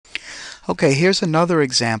Okay, here's another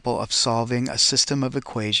example of solving a system of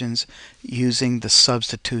equations using the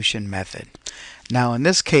substitution method. Now in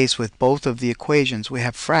this case, with both of the equations, we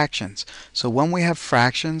have fractions. So when we have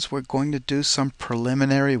fractions, we're going to do some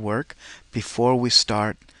preliminary work before we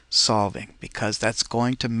start solving, because that's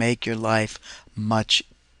going to make your life much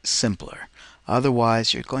simpler.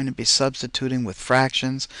 Otherwise, you're going to be substituting with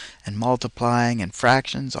fractions and multiplying and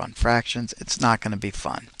fractions on fractions. It's not going to be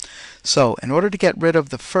fun. So in order to get rid of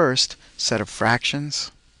the first set of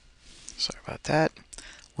fractions, sorry about that,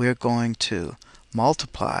 we're going to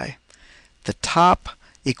multiply the top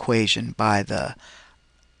equation by the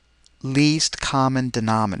least common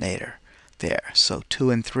denominator there. So 2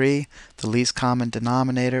 and 3, the least common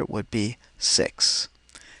denominator would be 6.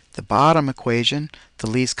 The bottom equation, the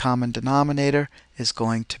least common denominator, is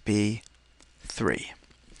going to be 3.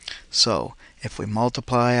 So if we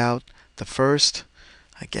multiply out the first,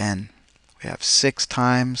 again, we have 6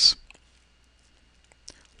 times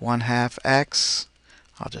 1/2 x.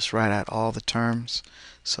 I'll just write out all the terms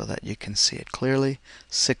so that you can see it clearly.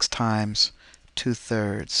 6 times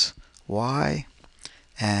 2/3 y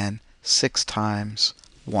and 6 times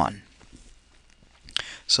 1.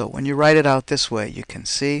 So when you write it out this way, you can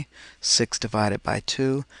see 6 divided by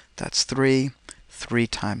 2, that's 3. 3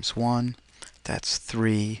 times 1, that's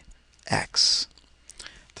 3x.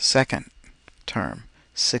 The second term,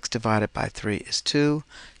 6 divided by 3 is 2.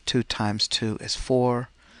 2 times 2 is 4,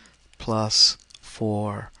 plus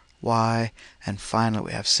 4y. And finally,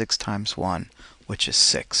 we have 6 times 1, which is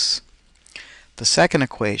 6. The second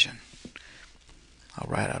equation, I'll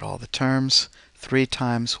write out all the terms. 3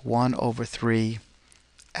 times 1 over 3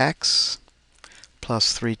 x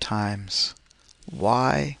plus 3 times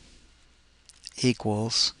y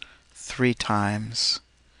equals 3 times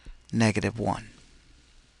negative 1.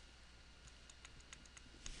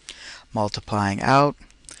 Multiplying out,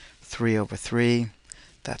 3 over 3,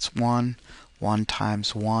 that's 1. 1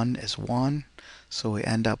 times 1 is 1. So we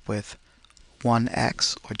end up with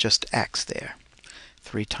 1x, or just x there.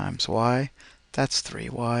 3 times y, that's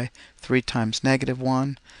 3y. 3 times negative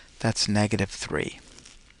 1, that's negative 3.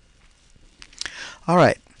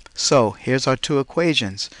 Alright, so here's our two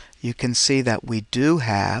equations. You can see that we do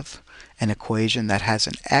have an equation that has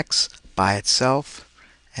an x by itself,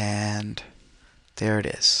 and there it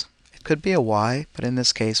is. It could be a y, but in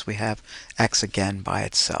this case we have x again by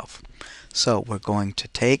itself. So we're going to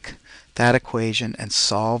take that equation and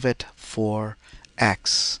solve it for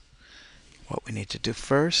x. What we need to do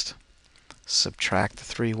first, subtract the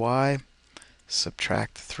 3y,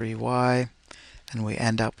 subtract the 3y, and we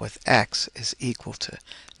end up with x is equal to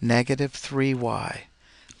negative 3y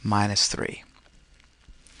minus 3.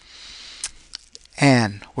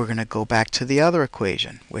 And we're going to go back to the other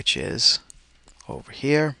equation, which is over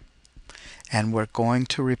here, and we're going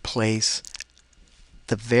to replace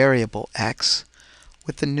the variable x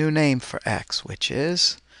with the new name for x, which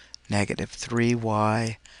is negative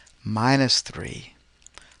 3y minus 3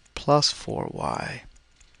 plus 4y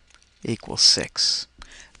equals 6.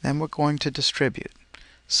 Then we're going to distribute.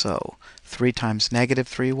 So 3 times negative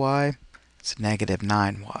 3y, it's negative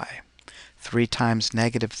 9y. 3 times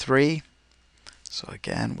negative 3, so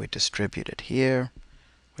again we distribute it here,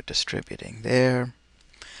 we're distributing there.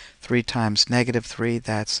 3 times negative 3,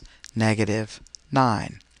 that's negative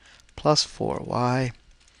 9 plus 4y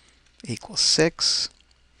equals 6.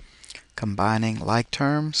 Combining like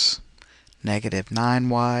terms, negative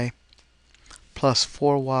 9y plus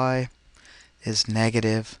 4y is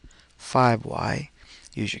negative 5y.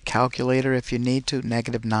 Use your calculator if you need to.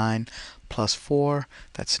 Negative 9 plus 4,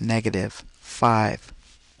 that's negative 5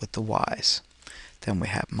 with the y's. Then we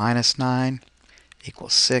have minus 9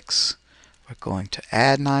 equals 6. We're going to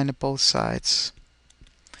add 9 to both sides,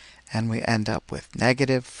 and we end up with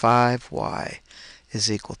negative 5y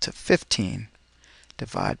is equal to 15.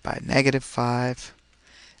 Divide by negative 5,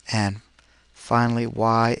 and finally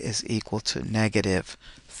y is equal to negative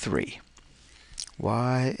 3.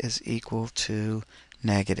 Y is equal to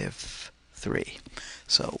negative 3.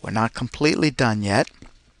 So we're not completely done yet.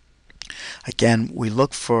 Again, we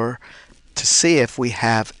look to see if we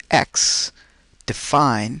have x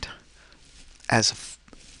defined as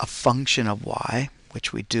a function of y,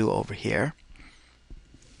 which we do over here.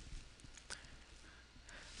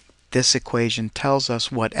 This equation tells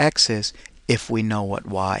us what x is if we know what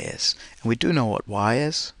y is. And we do know what y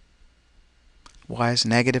is. Y is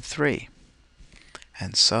negative 3.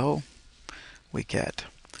 And so we get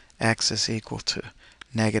x is equal to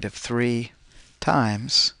negative 3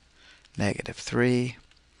 times negative 3,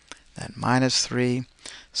 then minus 3.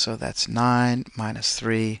 So that's 9 minus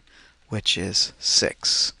 3, which is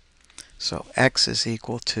 6. So x is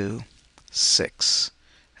equal to 6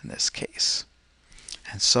 in this case.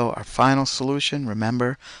 And so our final solution,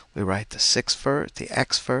 remember, we write the 6 first, the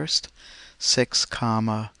x first, 6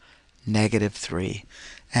 comma negative 3.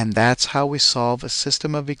 And that's how we solve a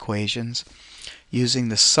system of equations using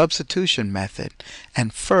the substitution method.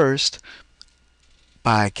 And first,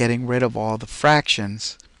 by getting rid of all the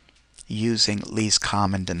fractions using least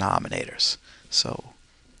common denominators. So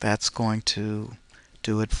that's going to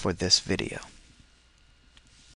do it for this video.